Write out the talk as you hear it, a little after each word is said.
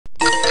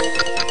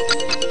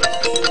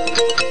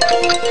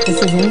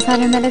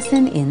Insider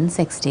Medicine in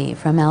 60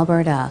 from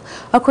Alberta.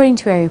 According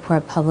to a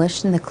report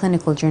published in the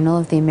Clinical Journal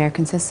of the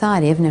American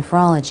Society of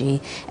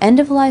Nephrology,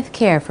 end-of-life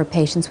care for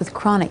patients with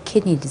chronic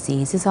kidney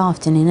disease is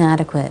often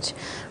inadequate.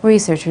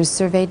 Researchers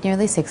surveyed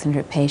nearly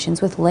 600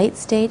 patients with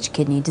late-stage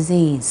kidney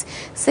disease.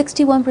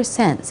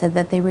 61% said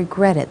that they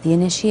regretted the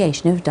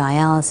initiation of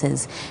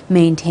dialysis,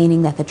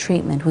 maintaining that the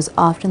treatment was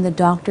often the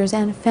doctor's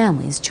and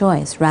family's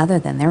choice rather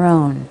than their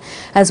own.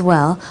 As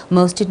well,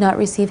 most did not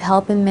receive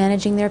help in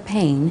managing their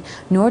pain,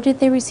 nor did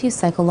they receive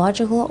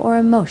psychological or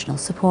emotional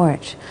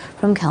support.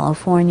 From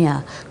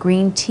California,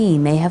 green tea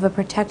may have a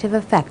protective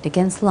effect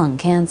against lung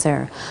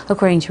cancer,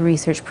 according to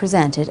research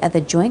presented at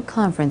the Joint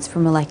Conference for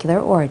Molecular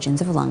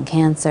Origins of Lung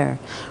Cancer.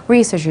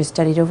 Researchers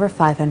studied over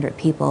 500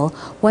 people,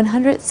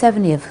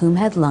 170 of whom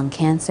had lung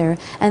cancer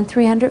and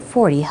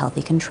 340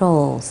 healthy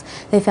controls.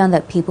 They found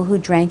that people who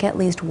drank at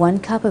least 1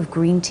 cup of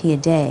green tea a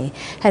day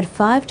had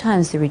 5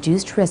 times the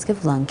reduced risk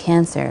of lung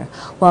cancer,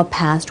 while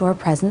past or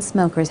present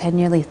smokers had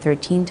nearly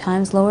 13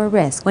 times lower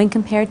risk when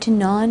compared to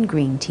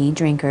non-green tea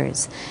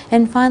drinkers.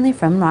 And finally,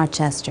 from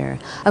Rochester,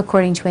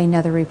 according to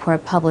another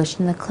report published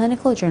in the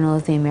Clinical Journal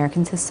of the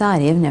American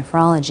Society of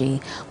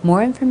Nephrology,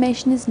 more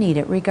information is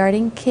needed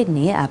regarding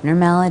kidney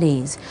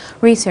abnormalities.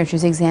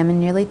 Researchers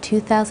examined nearly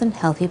 2,000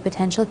 healthy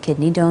potential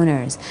kidney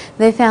donors.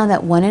 They found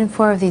that 1 in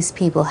 4 of these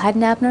people had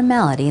an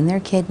abnormality in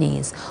their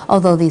kidneys.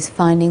 Although these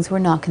findings were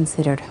not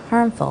considered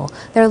harmful,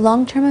 their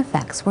long-term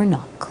effects were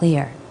not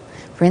clear.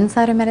 For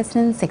Insider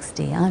Medicine in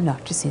 60, I'm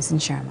Dr. Susan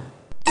Sharma.